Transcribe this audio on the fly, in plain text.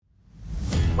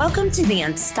Welcome to the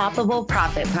Unstoppable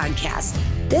Profit Podcast.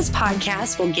 This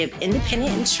podcast will give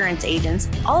independent insurance agents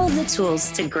all of the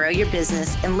tools to grow your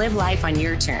business and live life on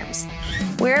your terms.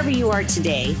 Wherever you are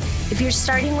today, if you're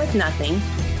starting with nothing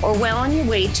or well on your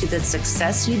way to the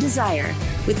success you desire,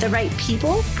 with the right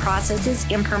people, processes,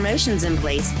 and promotions in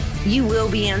place, you will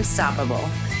be unstoppable.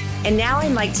 And now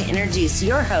I'd like to introduce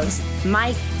your host,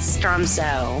 Mike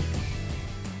Stromsoe.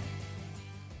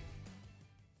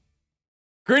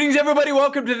 Greetings, everybody.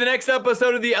 Welcome to the next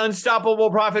episode of the Unstoppable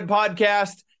Profit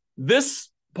Podcast. This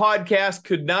podcast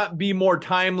could not be more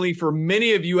timely for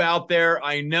many of you out there,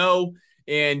 I know,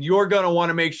 and you're going to want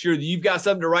to make sure that you've got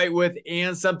something to write with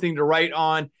and something to write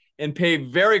on and pay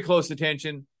very close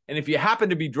attention. And if you happen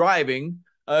to be driving,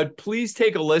 please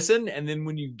take a listen. And then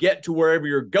when you get to wherever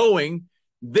you're going,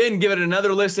 then give it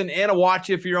another listen and a watch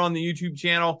if you're on the YouTube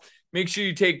channel. Make sure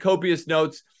you take copious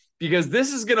notes because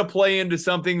this is going to play into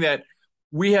something that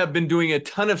we have been doing a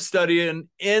ton of study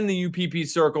in the UPP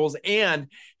circles and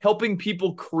helping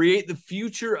people create the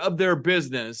future of their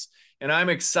business. And I'm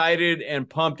excited and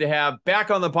pumped to have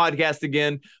back on the podcast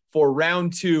again for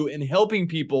round 2 and helping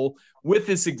people with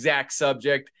this exact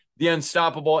subject, the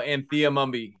unstoppable Anthea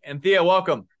Mumby. Anthea,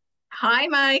 welcome. Hi,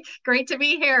 Mike. Great to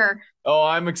be here. Oh,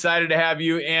 I'm excited to have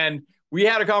you. And we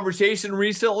had a conversation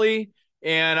recently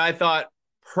and I thought,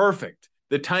 perfect.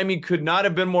 The timing could not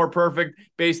have been more perfect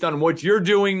based on what you're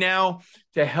doing now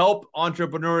to help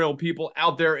entrepreneurial people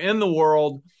out there in the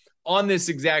world on this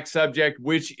exact subject,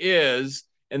 which is,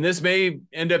 and this may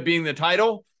end up being the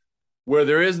title, where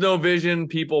there is no vision,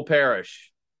 people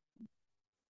perish.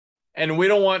 And we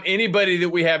don't want anybody that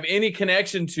we have any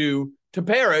connection to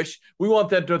perish. We want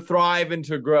them to thrive and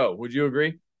to grow. Would you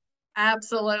agree?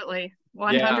 Absolutely.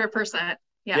 100%.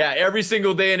 Yeah, every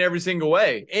single day in every single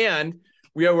way. And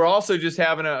we were also just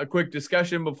having a quick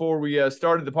discussion before we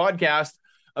started the podcast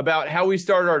about how we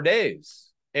start our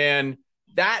days. And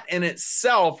that in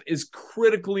itself is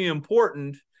critically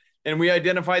important. And we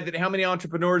identified that how many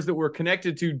entrepreneurs that we're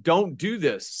connected to don't do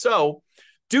this. So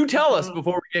do tell us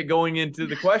before we get going into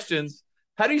the questions,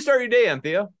 how do you start your day,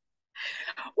 Anthea?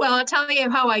 Well, I'll tell you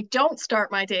how I don't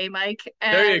start my day, Mike.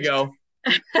 There you go.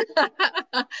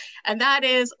 And that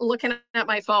is looking at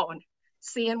my phone,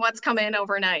 seeing what's come in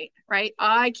overnight, right?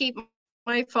 I keep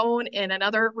my phone in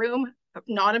another room,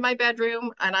 not in my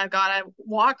bedroom, and I've got to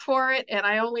walk for it. And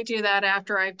I only do that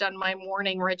after I've done my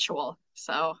morning ritual.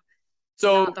 So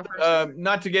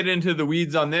not to get into the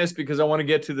weeds on this because I want to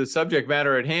get to the subject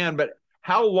matter at hand, but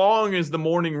how long is the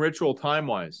morning ritual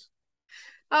time-wise?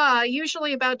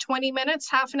 Usually about 20 minutes,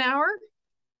 half an hour.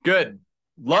 Good.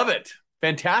 Love it.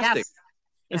 Fantastic. Yes.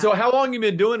 And so how long have you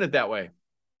been doing it that way?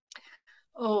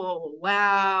 Oh,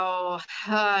 wow.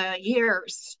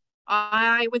 Years.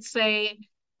 I would say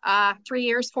 3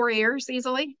 years, 4 years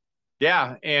easily.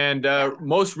 Yeah. And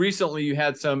most recently, you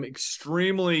had some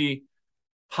extremely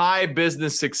high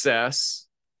business success,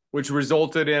 which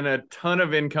resulted in a ton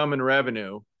of income and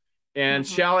revenue. And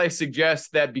shall I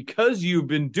suggest that because you've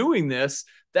been doing this,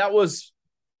 that was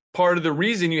part of the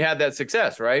reason you had that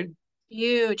success, right?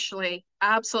 Hugely.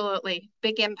 Absolutely.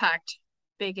 Big impact.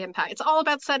 Big impact. It's all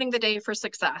about setting the day for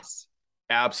success.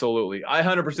 Absolutely. I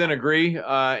 100% agree.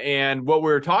 And what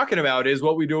we're talking about is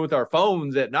what we do with our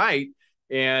phones at night.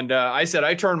 And I said,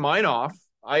 I turn mine off.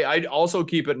 I also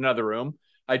keep it in another room.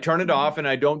 I turn it off and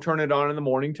I don't turn it on in the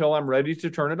morning till I'm ready to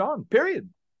turn it on, period.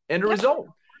 End of result.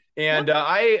 And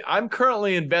I'm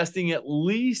currently investing at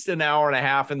least an hour and a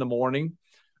half in the morning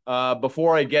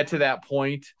before I get to that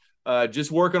point,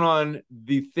 just working on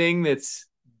the thing that's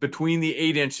between the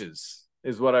 8 inches.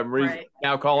 Is what I'm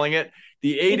now calling it.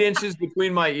 The 8 inches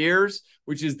between my ears,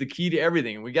 which is the key to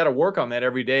everything. And we got to work on that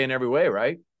every day in every way,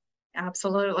 right?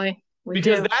 Absolutely.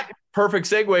 Because that perfect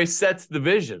segue sets the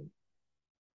vision.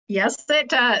 Yes, it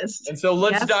does. And so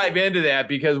let's dive into that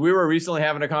because we were recently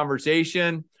having a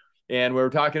conversation and we were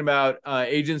talking about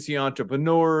agency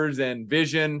entrepreneurs and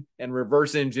vision and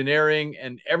reverse engineering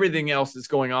and everything else that's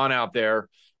going on out there.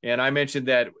 And I mentioned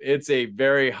that it's a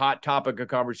very hot topic of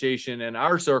conversation in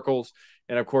our circles.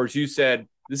 And of course, you said,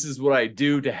 this is what I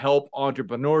do to help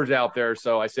entrepreneurs out there.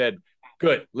 So I said,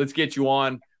 good, let's get you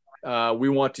on. We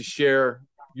want to share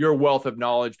your wealth of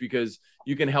knowledge because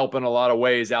you can help in a lot of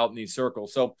ways out in these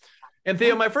circles. So,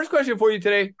 Anthea, my first question for you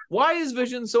today, why is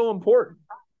vision so important?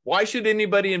 Why should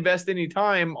anybody invest any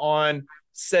time on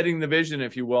setting the vision,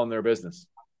 if you will, in their business?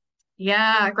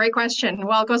 Yeah, great question.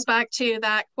 Well, it goes back to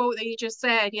that quote that you just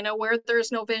said, where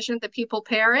there's no vision, the people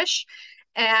perish.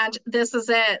 And this is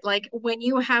it. Like when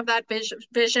you have that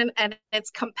vision and it's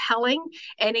compelling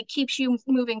and it keeps you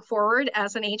moving forward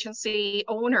as an agency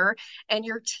owner and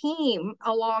your team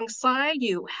alongside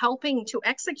you helping to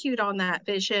execute on that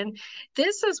vision,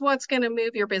 this is what's going to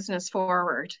move your business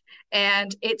forward.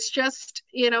 And it's just,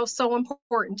 so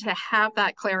important to have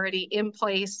that clarity in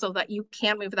place so that you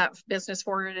can move that business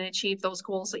forward and achieve those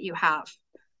goals that you have.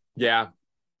 Yeah.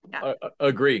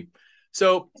 Agree.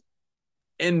 So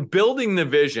in building the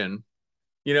vision,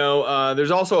 there's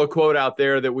also a quote out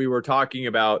there that we were talking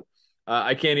about.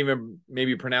 I can't even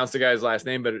maybe pronounce the guy's last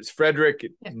name, but it's Friedrich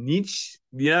Nietzsche.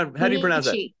 How do you pronounce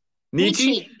that?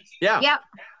 Nietzsche. Yeah.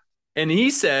 And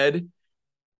he said,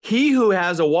 he who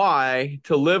has a why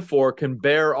to live for can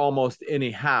bear almost any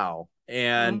how.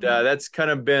 And that's kind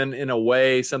of been, in a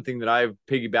way, something that I've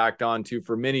piggybacked onto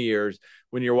for many years.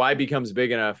 When your why becomes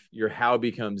big enough, your how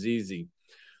becomes easy.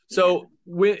 So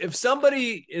if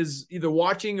somebody is either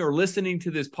watching or listening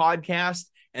to this podcast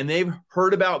and they've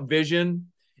heard about vision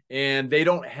and they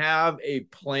don't have a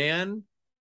plan,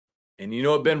 and you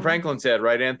know what Ben Franklin said,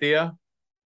 right, Anthea?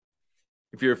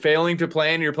 If you're failing to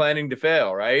plan, you're planning to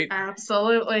fail, right?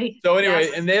 Absolutely. So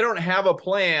anyway, and they don't have a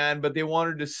plan, but they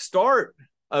wanted to start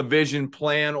a vision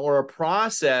plan or a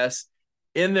process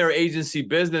in their agency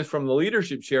business from the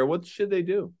leadership chair, what should they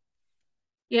do?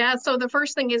 Yeah, so the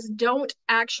first thing is don't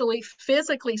actually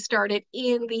physically start it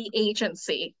in the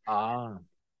agency.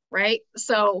 Right?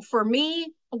 So for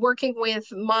me, working with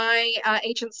my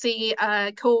agency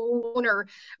co-owner,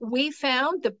 we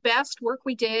found the best work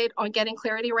we did on getting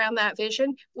clarity around that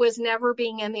vision was never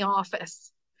being in the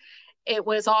office. It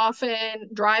was often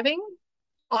driving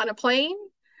on a plane,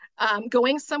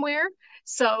 going somewhere.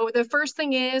 So the first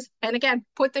thing is, and again,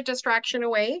 put the distraction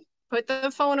away. Put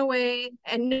the phone away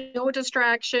and no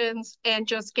distractions and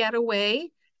just get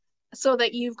away so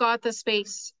that you've got the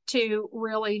space to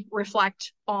really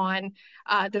reflect on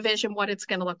the vision, what it's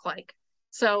going to look like.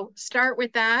 So start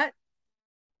with that.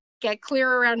 Get clear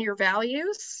around your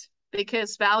values,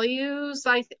 because values,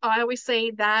 I always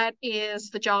say that is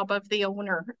the job of the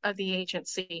owner of the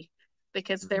agency,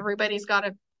 because everybody's got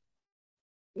to,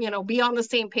 be on the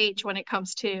same page when it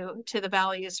comes to the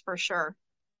values for sure.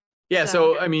 Yeah.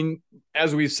 So, I mean,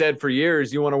 as we've said for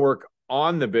years, you want to work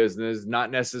on the business,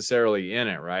 not necessarily in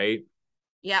it, right?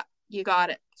 Yeah, you got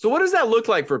it. So what does that look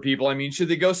like for people? I mean, should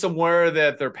they go somewhere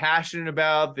that they're passionate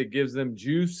about, that gives them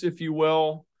juice, if you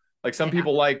will? Like some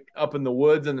people like up in the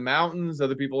woods and the mountains,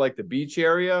 other people like the beach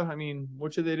area. I mean,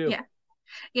 what should they do?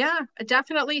 Yeah,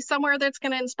 definitely somewhere that's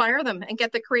going to inspire them and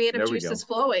get the creative juices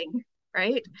flowing,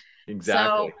 right?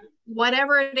 Exactly. So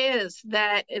whatever it is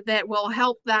that will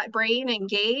help that brain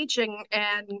engage and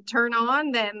turn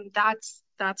on, then that's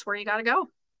where you got to go.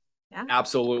 Yeah,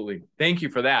 absolutely. Thank you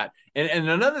for that. And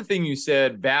another thing you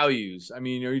said, values. I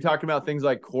mean, are you talking about things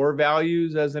like core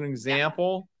values as an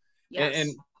example? Yes.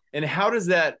 And how does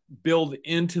that build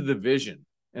into the vision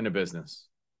in a business?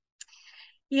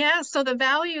 Yeah, so the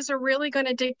values are really going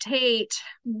to dictate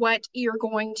what you're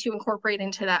going to incorporate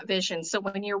into that vision. So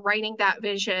when you're writing that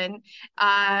vision,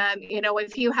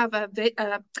 if you have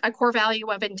a core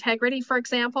value of integrity, for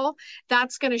example,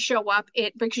 that's going to show up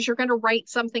because you're going to write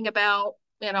something about,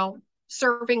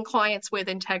 serving clients with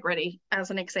integrity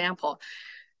as an example.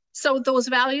 So those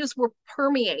values will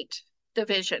permeate the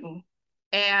vision.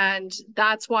 And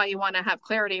that's why you want to have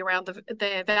clarity around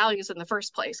the values in the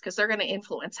first place, because they're going to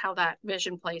influence how that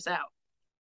vision plays out.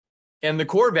 And the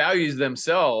core values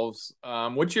themselves,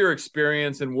 what's your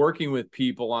experience in working with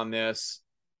people on this?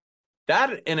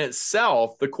 That in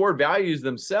itself, the core values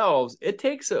themselves, it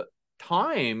takes a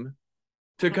time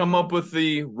to come up with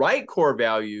the right core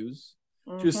values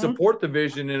to support the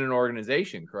vision in an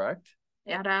organization, correct?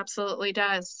 It absolutely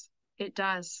does. It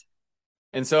does.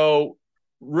 And so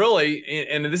really,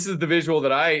 and this is the visual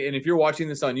that and if you're watching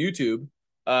this on YouTube,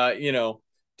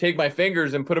 take my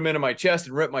fingers and put them into my chest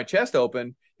and rip my chest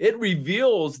open, it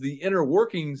reveals the inner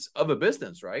workings of a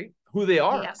business, right? Who they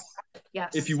are.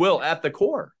 Yes. If you will, at the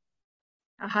core.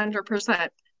 100%.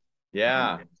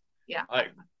 Yeah. Yeah.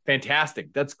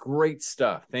 Fantastic. That's great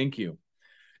stuff. Thank you.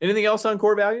 Anything else on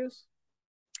core values?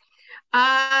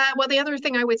 Well, the other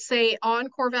thing I would say on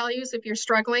core values, if you're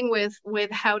struggling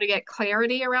with how to get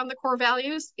clarity around the core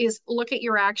values, is look at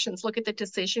your actions, look at the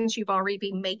decisions you've already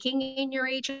been making in your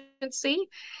agency.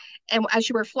 And as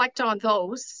you reflect on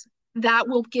those, that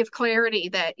will give clarity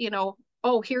that,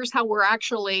 here's how we're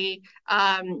actually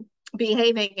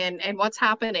behaving and what's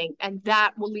happening. And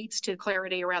that will lead to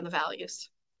clarity around the values,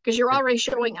 because you're already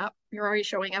showing up. You're already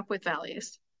showing up with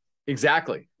values.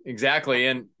 Exactly.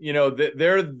 And,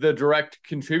 they're the direct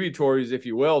contributors, if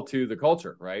you will, to the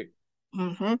culture, right?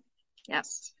 Mm-hmm.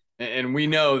 Yes. And we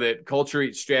know that culture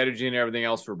eats strategy and everything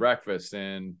else for breakfast.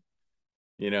 And,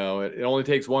 it only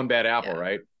takes one bad apple,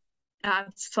 right?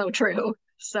 That's so true.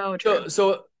 So true.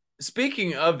 So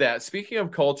speaking of that, speaking of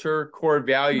culture, core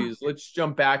values, let's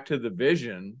jump back to the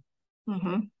vision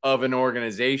of an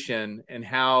organization and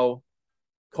how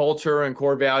culture and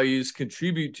core values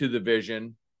contribute to the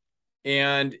vision.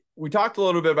 And we talked a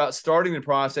little bit about starting the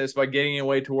process by getting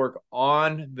away to work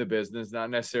on the business, not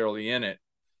necessarily in it.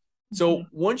 So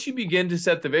once you begin to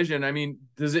set the vision, I mean,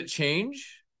 does it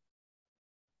change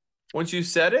once you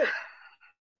set it?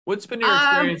 What's been your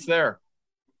experience there?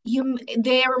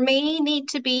 There may need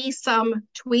to be some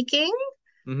tweaking,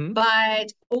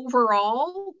 but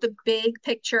overall, the big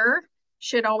picture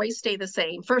should always stay the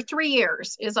same. For 3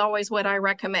 years is always what I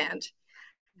recommend.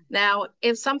 Now,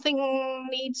 if something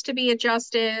needs to be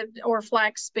adjusted or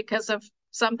flexed because of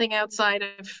something outside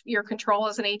of your control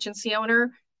as an agency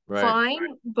owner,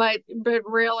 fine. But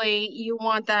really, you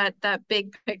want that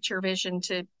big picture vision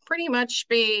to pretty much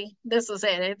be, this is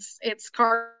it. It's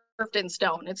carved in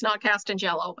stone. It's not cast in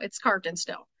jello. It's carved in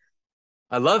stone.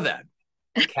 I love that.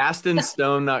 Cast in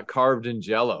stone, not carved in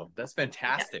jello. That's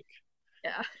fantastic.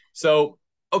 Yeah. So,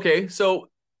 okay. So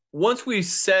once we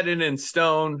set it in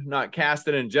stone, not cast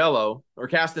it in jello, or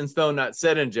cast in stone, not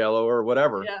set in jello, or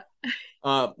whatever.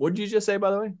 Yeah. What did you just say,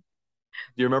 by the way? Do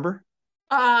you remember?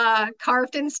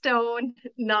 Carved in stone,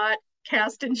 not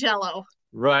cast in jello.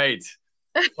 Right.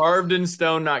 Carved in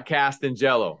stone, not cast in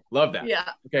jello. Love that. Yeah.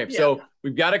 Okay. Yeah. So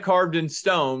we've got it carved in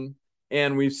stone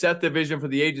and we've set the vision for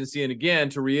the agency. And again,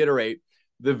 to reiterate,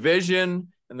 the vision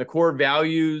and the core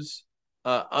values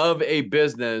of a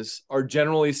business are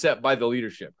generally set by the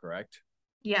leadership, correct?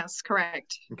 Yes,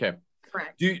 correct. Okay.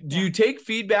 Correct. Do you take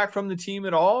feedback from the team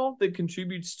at all that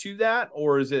contributes to that,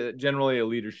 or is it generally a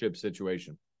leadership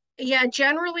situation? Yeah,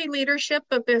 generally leadership,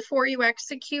 but before you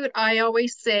execute, I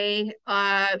always say,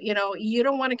 you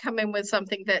don't want to come in with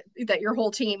something that your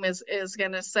whole team is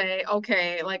going to say,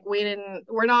 okay, like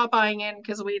we're not buying in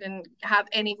because we didn't have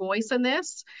any voice in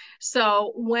this.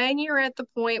 So when you're at the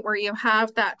point where you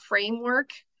have that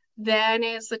framework, then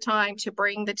is the time to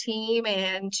bring the team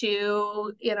in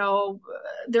to,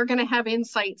 they're going to have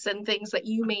insights and things that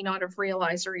you may not have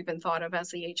realized or even thought of as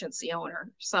the agency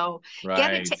owner. So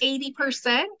get it to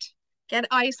 80%.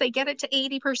 I say get it to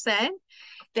 80%,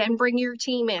 then bring your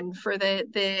team in for the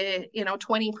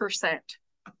 20%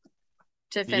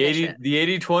 to finish it.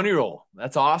 The 80-20 rule.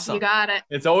 That's awesome. You got it.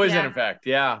 It's always in effect.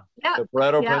 Yeah. The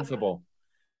Pareto principle.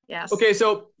 Yes. Okay.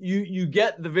 So you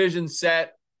get the vision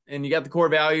set and you got the core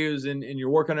values and you're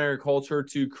working on your culture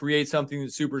to create something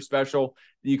that's super special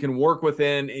that you can work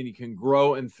within and you can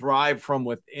grow and thrive from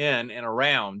within and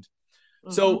around.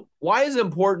 So why is it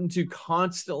important to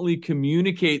constantly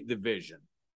communicate the vision?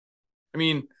 I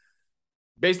mean,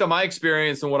 based on my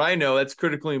experience and what I know, that's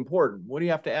critically important. What do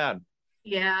you have to add?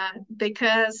 Yeah,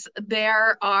 because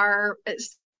there are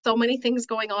so many things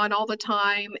going on all the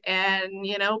time and,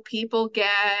 people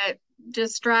get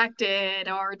distracted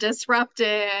or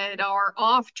disrupted or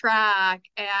off track,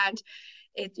 and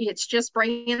it's just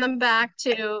bringing them back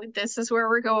to, this is where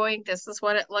we're going. This is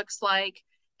what it looks like.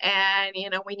 And,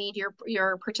 we need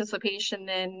your participation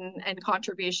and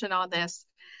contribution on this.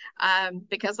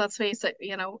 Because let's face it,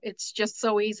 it's just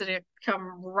so easy to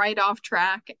come right off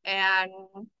track. And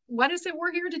what is it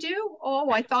we're here to do?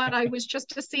 Oh, I thought I was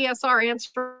just a CSR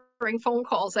answering phone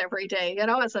calls every day,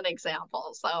 as an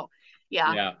example. So,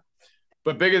 yeah. Yeah.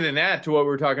 But bigger than that, to what we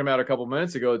were talking about a couple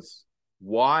minutes ago, it's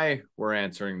why we're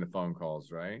answering the phone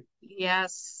calls, right?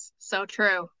 Yes. So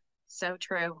true. So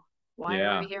true. Why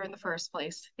are we here in the first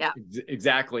place? Yeah,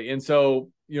 exactly. And so,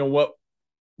 what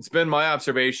it's been my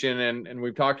observation, and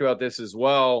we've talked about this as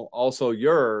well, also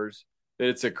yours, that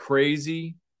it's a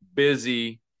crazy,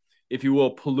 busy, if you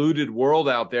will, polluted world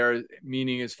out there,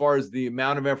 meaning as far as the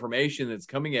amount of information that's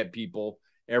coming at people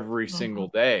every single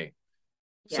day.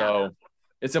 Yeah. So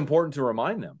it's important to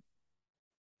remind them.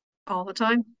 All the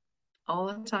time. All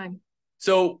the time.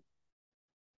 So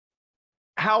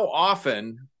how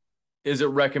often is it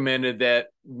recommended that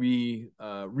we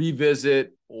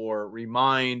revisit or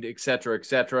remind, et cetera, et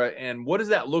cetera? And what does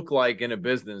that look like in a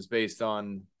business based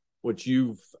on what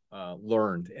you've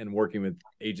learned in working with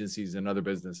agencies and other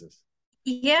businesses?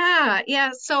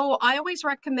 Yeah. So I always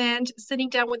recommend sitting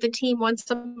down with the team once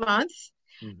a month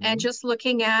and just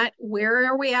looking at where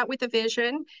are we at with the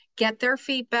vision, get their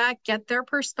feedback, get their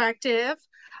perspective.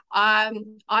 I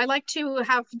like to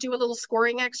do a little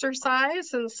scoring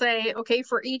exercise and say, okay,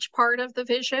 for each part of the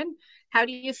vision, how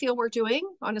do you feel we're doing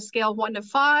on a scale of 1 to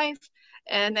 5?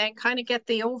 And then kind of get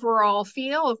the overall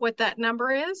feel of what that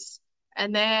number is.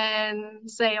 and then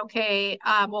say, okay,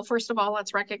 well, first of all,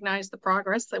 let's recognize the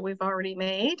progress that we've already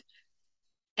made.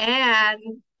 And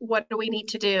what do we need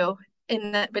to do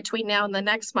in the between now and the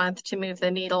next month to move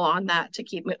the needle on that to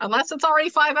keep unless it's already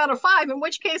 5 out of 5, in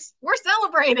which case we're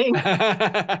celebrating.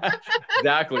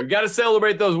 Exactly. We got to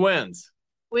celebrate those wins.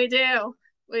 We do.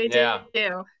 We do.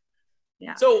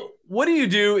 Yeah. So what do you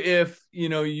do if,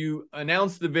 you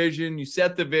announce the vision, you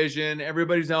set the vision,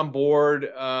 everybody's on board,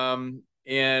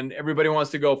 and everybody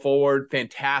wants to go forward?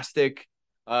 Fantastic.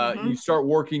 You start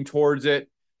working towards it.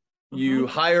 You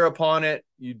hire upon it,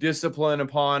 you discipline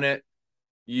upon it,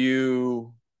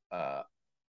 you,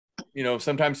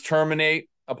 sometimes terminate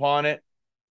upon it,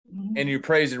 and you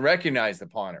praise and recognize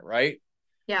upon it, right?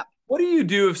 Yeah. What do you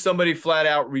do if somebody flat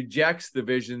out rejects the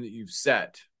vision that you've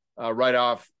set right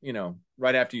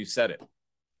after you set it?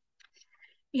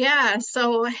 Yeah.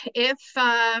 So if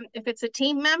it's a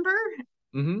team member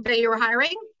that you're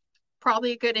hiring,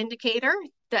 probably a good indicator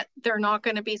that they're not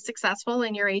going to be successful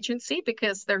in your agency,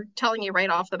 because they're telling you right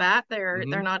off the bat they're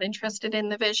not interested in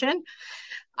the vision.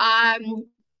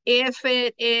 If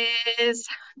it is,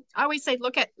 I always say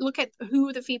look at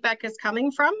who the feedback is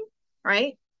coming from,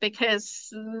 right? Because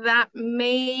that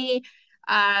may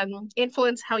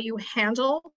influence how you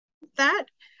handle that.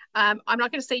 I'm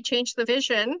not going to say change the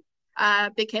vision,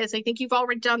 because I think you've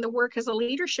already done the work as a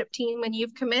leadership team and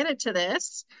you've committed to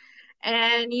this.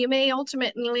 And you may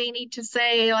ultimately need to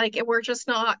say, like, we're just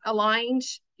not aligned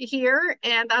here,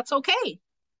 and that's okay,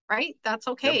 right? That's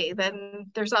okay. Yep.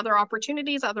 Then there's other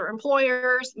opportunities, other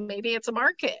employers. Maybe it's a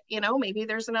market, maybe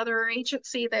there's another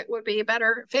agency that would be a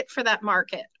better fit for that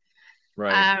market.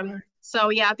 Right. So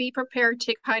yeah, be prepared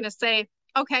to kind of say,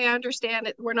 okay, I understand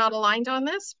it. We're not aligned on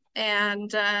this,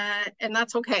 and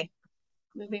that's okay.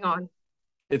 Moving on.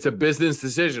 It's a business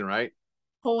decision, right?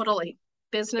 Totally.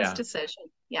 Business decision.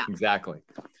 Yeah, exactly.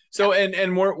 So,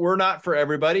 and we're not for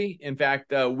everybody. In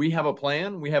fact, we have a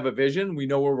plan, we have a vision, we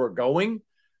know where we're going.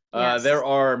 Yes. There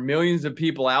are millions of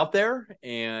people out there,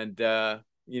 and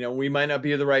we might not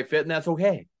be the right fit, and that's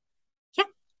okay. Yeah.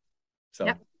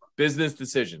 So, business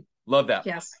decision. Love that.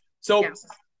 Yes. So,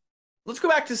 let's go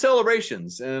back to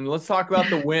celebrations, and let's talk about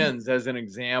the wins as an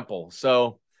example.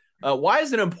 So, why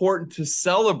is it important to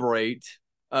celebrate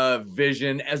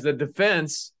vision as a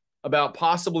defense about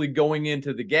possibly going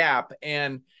into the gap?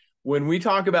 And when we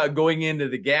talk about going into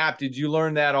the gap, did you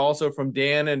learn that also from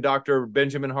Dan and Dr.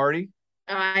 Benjamin Hardy?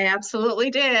 I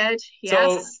absolutely did.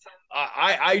 Yes. So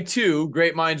I too,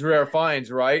 great minds, rare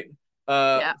finds, right?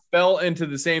 Fell into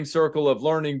the same circle of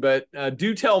learning, but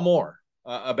do tell more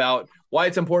about why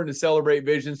it's important to celebrate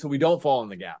vision so we don't fall in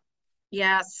the gap.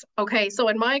 Yes. Okay. So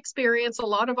in my experience, a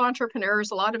lot of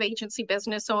entrepreneurs, a lot of agency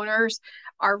business owners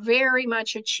are very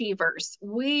much achievers.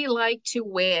 We like to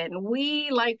win. We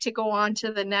like to go on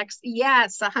to the next.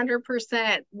 Yes,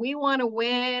 100%. We want to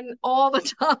win all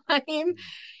the time.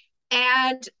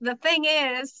 And the thing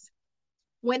is,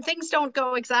 when things don't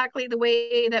go exactly the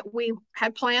way that we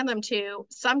had planned them to,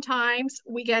 sometimes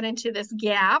we get into this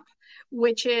gap,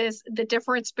 which is the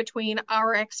difference between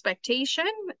our expectation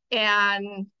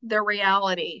and the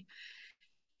reality.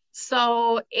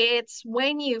 So it's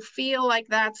when you feel like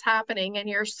that's happening and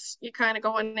you're kind of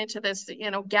going into this,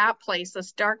 gap place,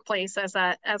 this dark place as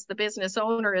the business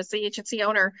owner, as the agency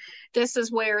owner, this is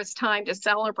where it's time to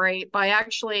celebrate by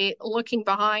actually looking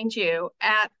behind you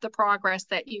at the progress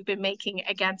that you've been making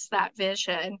against that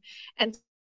vision and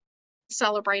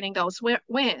celebrating those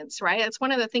wins, right? It's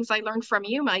one of the things I learned from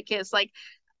you, Mike, is like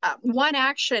one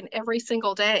action every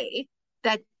single day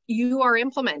that you are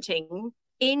implementing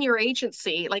in your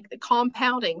agency, like the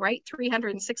compounding, right?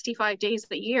 365 days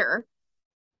a year,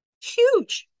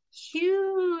 huge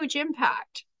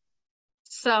impact.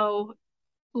 So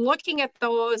looking at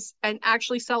those and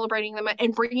actually celebrating them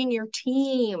and bringing your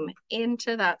team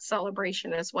into that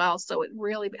celebration as well. So it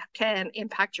really can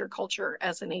impact your culture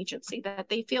as an agency, that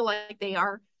they feel like they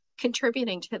are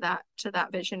contributing to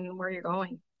that vision and where you're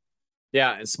going.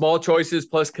 Yeah. And small choices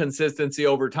plus consistency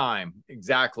over time.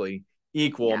 Exactly.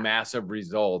 Equal massive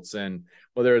results. And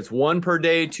whether it's 1 per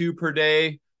day, 2 per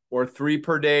day, or 3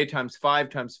 per day times 5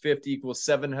 times 50 equals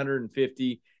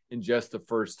 750 in just the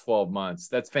first 12 months.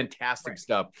 That's fantastic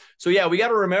stuff. So yeah, we got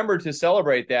to remember to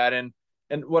celebrate that. And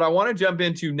what I want to jump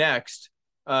into next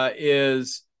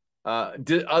is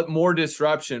more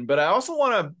disruption, but I also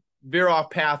want to veer off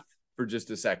path for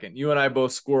just a second. You and I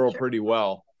both squirrel pretty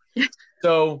well.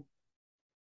 So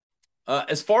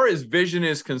as far as vision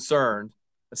is concerned,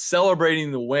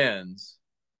 celebrating the wins.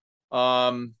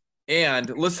 And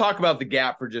let's talk about the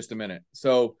gap for just a minute.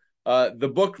 So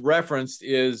the book referenced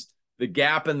is The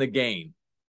Gap and the Gain.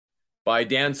 by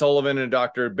Dan Sullivan and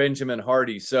Dr. Benjamin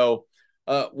Hardy. So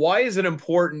why is it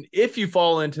important, if you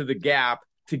fall into the gap,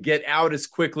 to get out as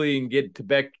quickly and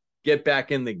get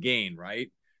back in the gain,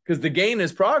 right? Because the gain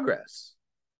is progress.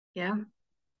 Yeah.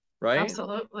 Right?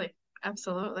 Absolutely.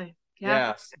 Absolutely.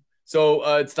 Yeah.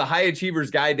 So it's the High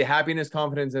Achiever's Guide to Happiness,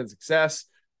 Confidence, and Success.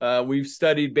 We've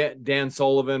studied Dan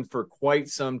Sullivan for quite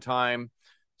some time.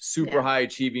 Super high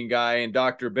achieving guy. And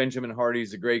Dr. Benjamin Hardy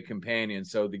is a great companion.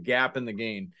 So The Gap and the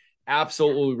Gain,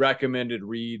 absolutely recommended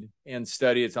read and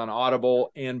study. It's on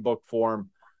Audible and book form,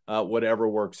 whatever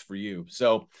works for you.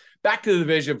 So back to the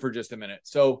vision for just a minute.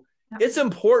 So it's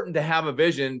important to have a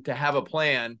vision, to have a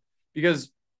plan,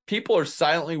 because people are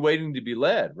silently waiting to be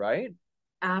led, right?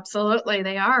 Absolutely.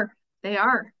 They are. They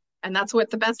are. And that's what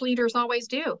the best leaders always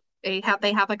do. They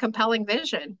have a compelling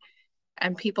vision,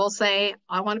 and people say,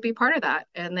 I want to be part of that.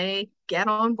 And they get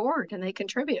on board and they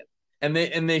contribute. And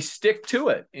they stick to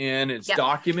it, and it's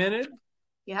documented.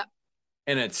 Yeah.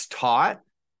 And it's taught.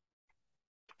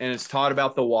 And it's taught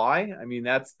about the why. I mean,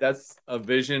 that's a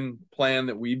vision plan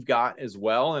that we've got as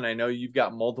well. And I know you've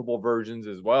got multiple versions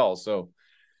as well. So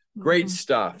great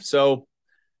stuff. So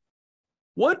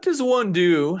what does one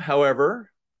do,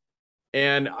 however,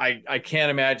 and I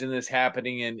can't imagine this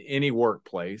happening in any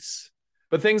workplace,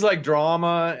 but things like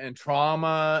drama and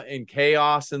trauma and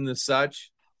chaos and the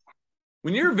such,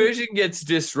 when your vision gets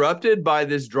disrupted by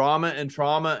this drama and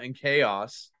trauma and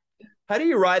chaos, how do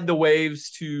you ride the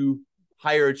waves to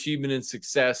higher achievement and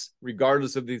success,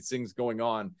 regardless of these things going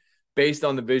on, based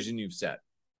on the vision you've set?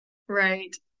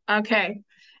 Right. Okay.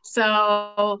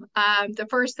 So the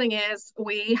first thing is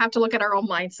we have to look at our own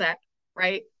mindset,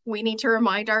 right? We need to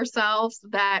remind ourselves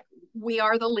that we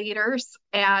are the leaders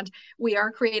and we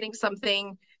are creating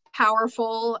something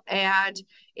powerful, and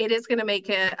it is going to make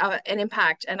an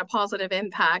impact and a positive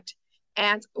impact.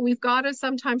 And we've got to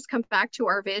sometimes come back to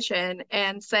our vision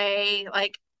and say,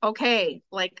 like, okay,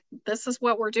 like, this is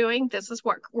what we're doing. This is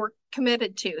what we're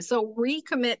committed to. So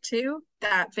recommit to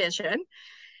that vision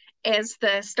is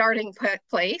the starting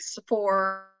place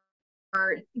for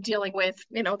dealing with,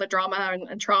 the drama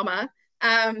and trauma.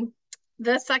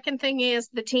 The second thing is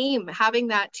the team, having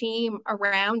that team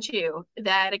around you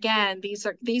that, again,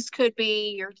 these could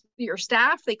be your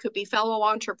staff. They could be fellow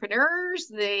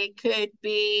entrepreneurs. They could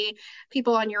be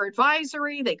people on your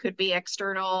advisory. They could be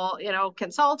external,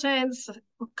 consultants,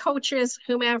 coaches,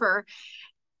 whomever,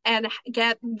 and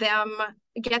get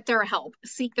their help,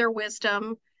 seek their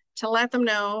wisdom, to let them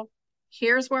know,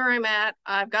 here's where I'm at.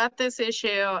 I've got this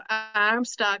issue. I'm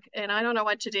stuck and I don't know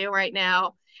what to do right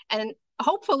now. And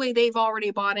hopefully they've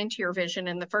already bought into your vision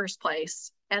in the first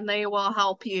place, and they will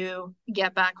help you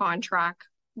get back on track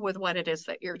with what it is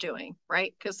that you're doing,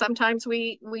 right? Because sometimes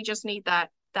we just need that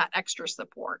extra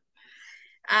support.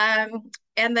 And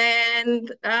then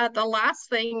the last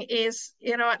thing is,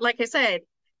 like I said,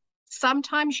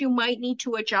 sometimes you might need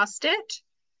to adjust it.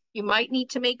 You might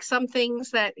need to make some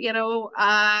things that,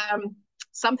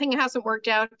 something hasn't worked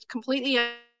out completely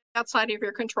outside of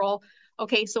your control.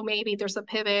 Okay, so maybe there's a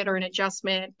pivot or an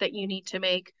adjustment that you need to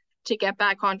make to get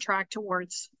back on track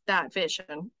towards that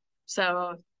vision.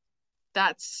 So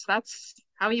that's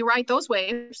how you ride those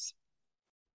waves.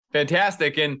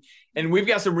 Fantastic. And we've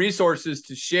got some resources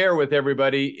to share with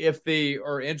everybody if they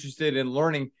are interested in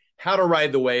learning how to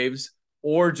ride the waves,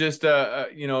 or just a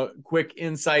quick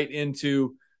insight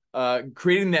into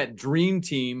creating that dream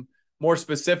team, more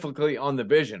specifically on the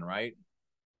vision, right?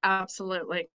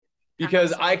 Absolutely.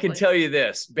 Because I can tell you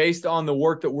this, based on the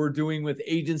work that we're doing with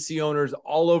agency owners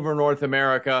all over North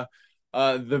America,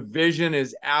 the vision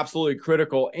is absolutely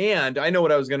critical. And I know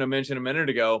what I was going to mention a minute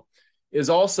ago is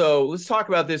also, let's talk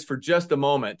about this for just a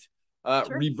moment, sure.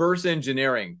 Reverse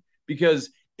engineering.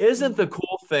 Because isn't the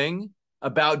cool thing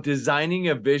about designing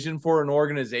a vision for an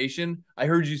organization? I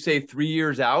heard you say 3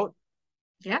 years out.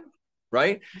 Yeah.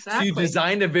 Right? Exactly. So you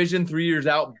designed a vision 3 years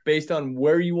out based on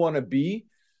where you want to be.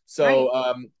 So,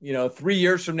 right. 3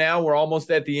 years from now, we're almost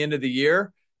at the end of the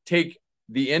year. Take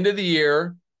the end of the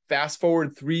year, fast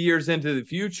forward 3 years into the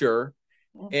future,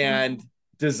 and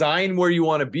design where you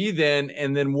want to be then,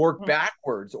 and then work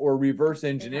backwards or reverse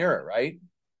engineer it, right?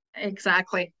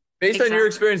 Exactly. Based on your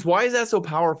experience, why is that so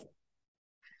powerful?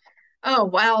 Oh,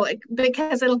 well,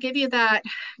 because it'll give you that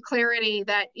clarity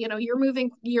that,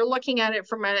 you're looking at it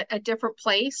from a different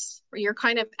place, where you're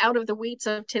kind of out of the weeds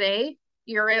of today.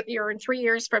 You're in 3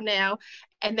 years from now.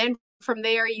 And then from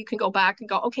there, you can go back and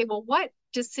go, okay, well,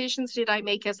 decisions did I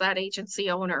make as that agency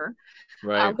owner?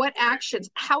 Right. What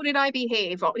actions? How did I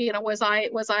behave? Was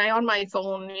I on my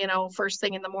phone, first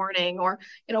thing in the morning, or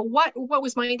what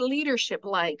was my leadership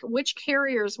like? Which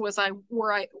carriers who was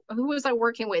I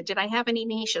working with? Did I have any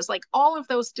niches? Like all of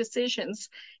those decisions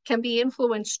can be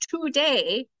influenced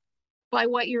today by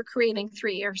what you're creating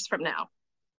 3 years from now.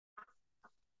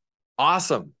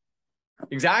 Awesome.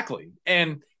 Exactly.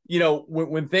 And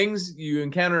when things, you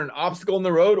encounter an obstacle in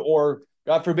the road, or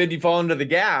God forbid you fall into the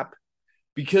gap,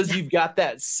 because you've got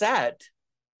that set,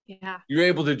 you're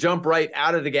able to jump right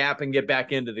out of the gap and get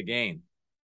back into the game.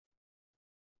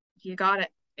 You got it.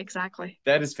 Exactly.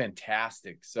 That is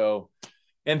fantastic. So,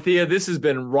 Anthea, this has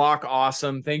been rock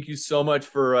awesome. Thank you so much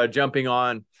for jumping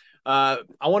on. I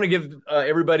want to give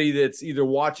everybody that's either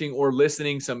watching or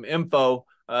listening some info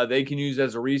they can use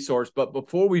as a resource. But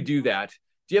before we do that,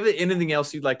 do you have anything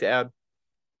else you'd like to add?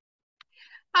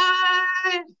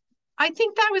 I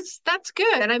think that's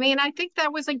good. I mean, I think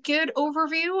that was a good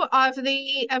overview of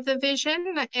the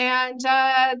vision. And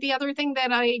the other thing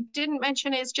that I didn't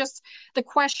mention is just the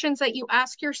questions that you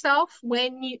ask yourself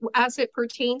as it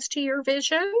pertains to your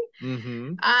vision.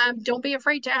 Mm-hmm. Don't be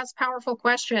afraid to ask powerful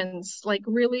questions, like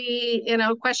really,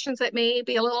 questions that may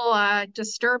be a little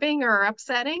disturbing or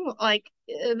upsetting. Like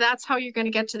that's how you're going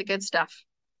to get to the good stuff.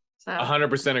 So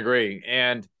 100% agree.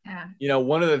 And,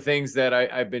 one of the things that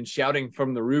I've been shouting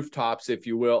from the rooftops, if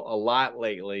you will, a lot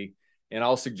lately, and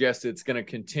I'll suggest it's going to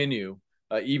continue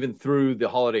even through the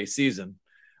holiday season,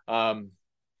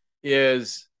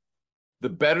 is the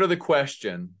better the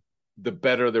question, the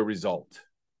better the result.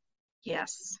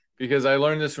 Yes. Because I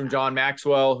learned this from John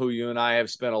Maxwell, who you and I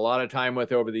have spent a lot of time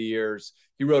with over the years.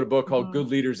 He wrote a book called Good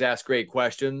Leaders Ask Great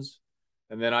Questions.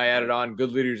 And then I added on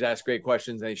Good Leaders Ask Great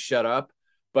Questions, and they shut up.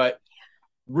 But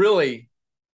really,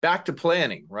 back to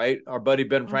planning, right? Our buddy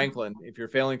Ben Franklin, if you're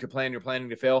failing to plan, you're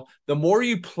planning to fail. The more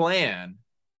you plan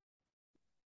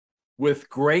with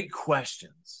great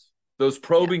questions, those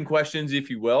probing questions, if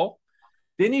you will,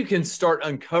 then you can start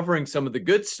uncovering some of the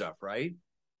good stuff, right?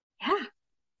 Yeah,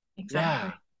 exactly.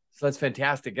 Yeah. So that's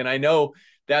fantastic. And I know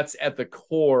that's at the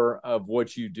core of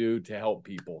what you do to help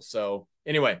people. So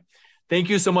anyway, thank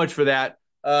you so much for that.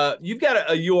 You've got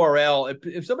a URL.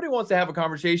 If somebody wants to have a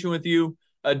conversation with you,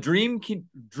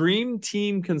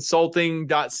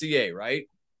 dreamteamconsulting.ca, right?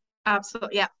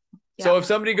 Absolutely. Yeah. So if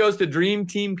somebody goes to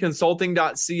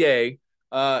dreamteamconsulting.ca,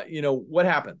 what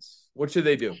happens? What should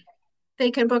they do? They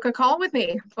can book a call with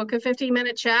me, book a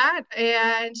 15-minute chat.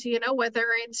 And, whether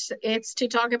it's to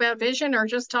talk about vision or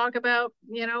just talk about,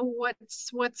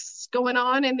 what's going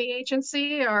on in the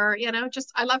agency, or,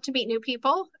 I love to meet new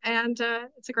people, and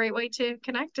it's a great way to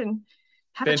connect and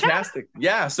have fantastic. A chat.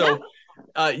 Yeah. So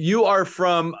you're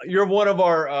one of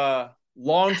our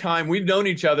long time, we've known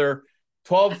each other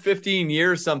 12, 15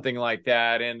 years, something like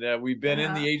that. And we've been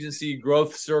in the agency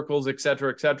growth circles, et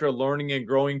cetera, learning and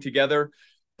growing together.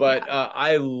 But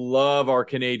I love our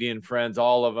Canadian friends,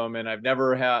 all of them. And I've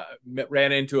never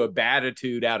ran into a bad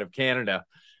attitude out of Canada.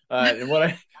 And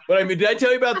what I mean, did I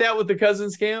tell you about that with the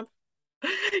Cousins camp?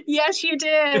 Yes, you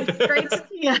did. Great.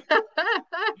 Yeah.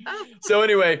 So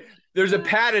anyway, there's a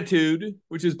patitude,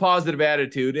 which is positive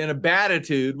attitude, and a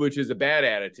baditude, which is a bad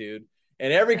attitude.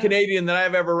 And every Canadian that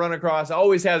I've ever run across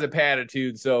always has a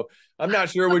patitude. So I'm not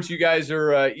sure what you guys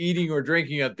are eating or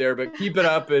drinking up there, but keep it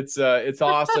up. It's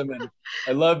awesome. And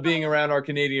I love being around our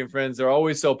Canadian friends. They're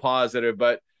always so positive,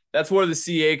 but that's where the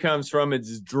CA comes from.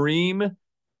 It's Dream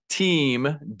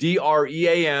Team,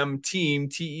 DREAM, team,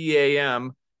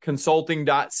 TEAM,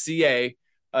 consulting.ca.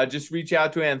 Just reach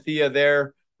out to Anthea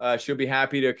there. She'll be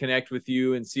happy to connect with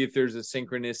you and see if there's a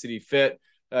synchronicity fit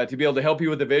to be able to help you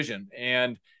with the vision.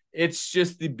 And it's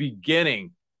just the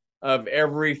beginning of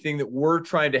everything that we're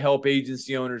trying to help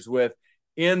agency owners with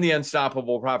in the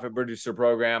Unstoppable Profit Producer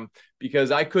program,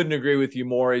 because I couldn't agree with you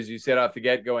more, as you said off the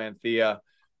get-go, Anthea,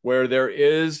 where there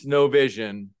is no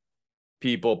vision,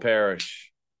 people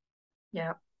perish.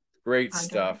 Yeah. Great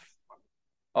stuff.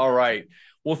 All right.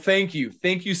 Well, thank you.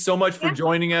 Thank you so much for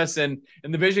joining us. And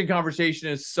the vision conversation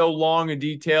is so long and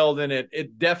detailed, and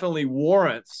it definitely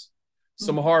warrants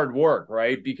some hard work,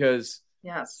 right? Because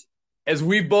as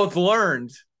we've both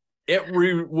learned, it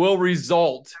will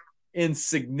result in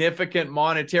significant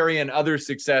monetary and other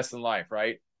success in life,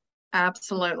 right?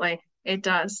 Absolutely. It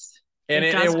does. And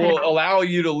it will allow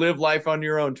you to live life on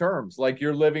your own terms, like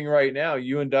you're living right now,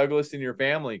 you and Douglas and your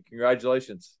family.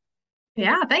 Congratulations.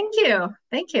 Yeah, thank you.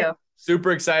 Thank you.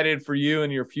 Super excited for you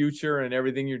and your future and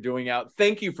everything you're doing out.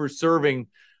 Thank you for serving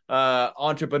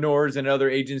entrepreneurs and other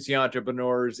agency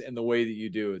entrepreneurs in the way that you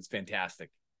do. It's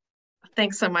fantastic.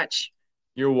 Thanks so much.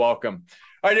 You're welcome.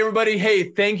 All right, everybody.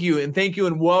 Hey, thank you. And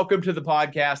welcome to the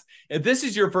podcast. If this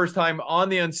is your first time on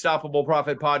the Unstoppable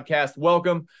Profit podcast,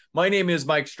 welcome. My name is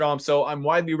Mike Stromsoe. I'm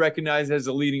widely recognized as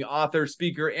a leading author,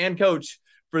 speaker, and coach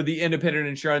for the independent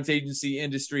insurance agency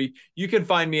industry. You can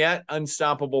find me at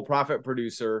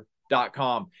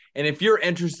unstoppableprofitproducer.com. And if you're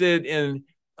interested in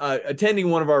attending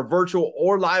one of our virtual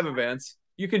or live events,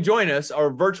 you can join us. Our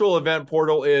virtual event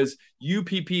portal is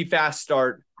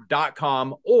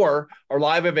uppfaststart.com, or our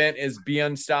live event is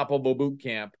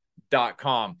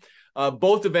beunstoppablebootcamp.com.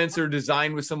 Both events are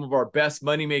designed with some of our best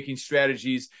money-making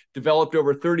strategies, developed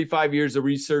over 35 years of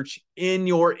research in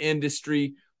your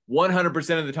industry,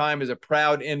 100% of the time as a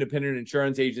proud independent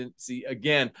insurance agency.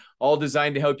 Again, all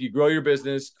designed to help you grow your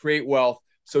business, create wealth,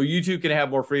 so you too can have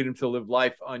more freedom to live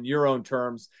life on your own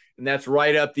terms. And that's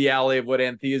right up the alley of what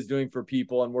Anthea is doing for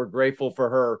people. And we're grateful for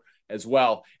her as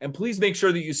well. And please make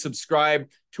sure that you subscribe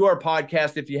to our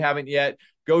podcast if you haven't yet.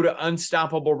 Go to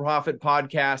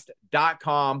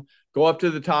unstoppableprofitpodcast.com. Go up to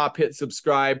the top, hit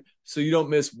subscribe so you don't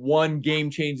miss one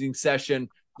game-changing session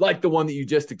like the one that you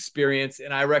just experienced.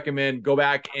 And I recommend go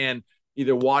back and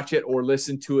either watch it or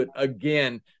listen to it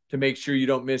again to make sure you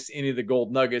don't miss any of the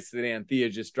gold nuggets that Anthea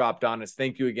just dropped on us.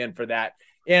 Thank you again for that.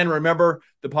 And remember,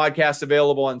 the podcast is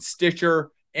available on Stitcher,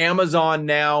 Amazon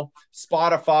Now,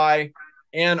 Spotify,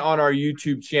 and on our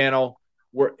YouTube channel,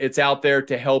 where it's out there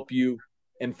to help you.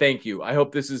 And thank you. I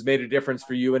hope this has made a difference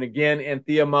for you. And again,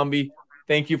 Anthea Mumby,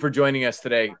 thank you for joining us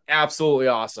today. Absolutely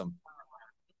awesome.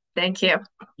 Thank you.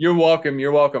 You're welcome.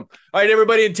 You're welcome. All right,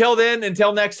 everybody. Until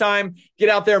next time, get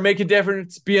out there, make a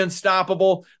difference, be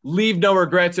unstoppable, leave no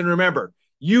regrets. And remember,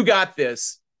 you got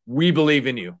this. We believe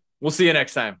in you. We'll see you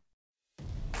next time.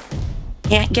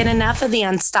 Can't get enough of the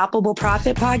Unstoppable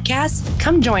Profit podcast?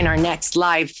 Come join our next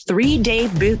live 3-day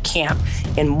boot camp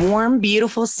in warm,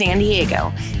 beautiful San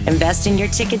Diego. Invest in your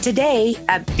ticket today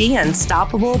at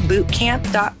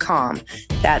beunstoppablebootcamp.com.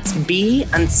 That's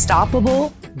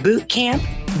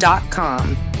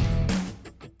beunstoppablebootcamp.com.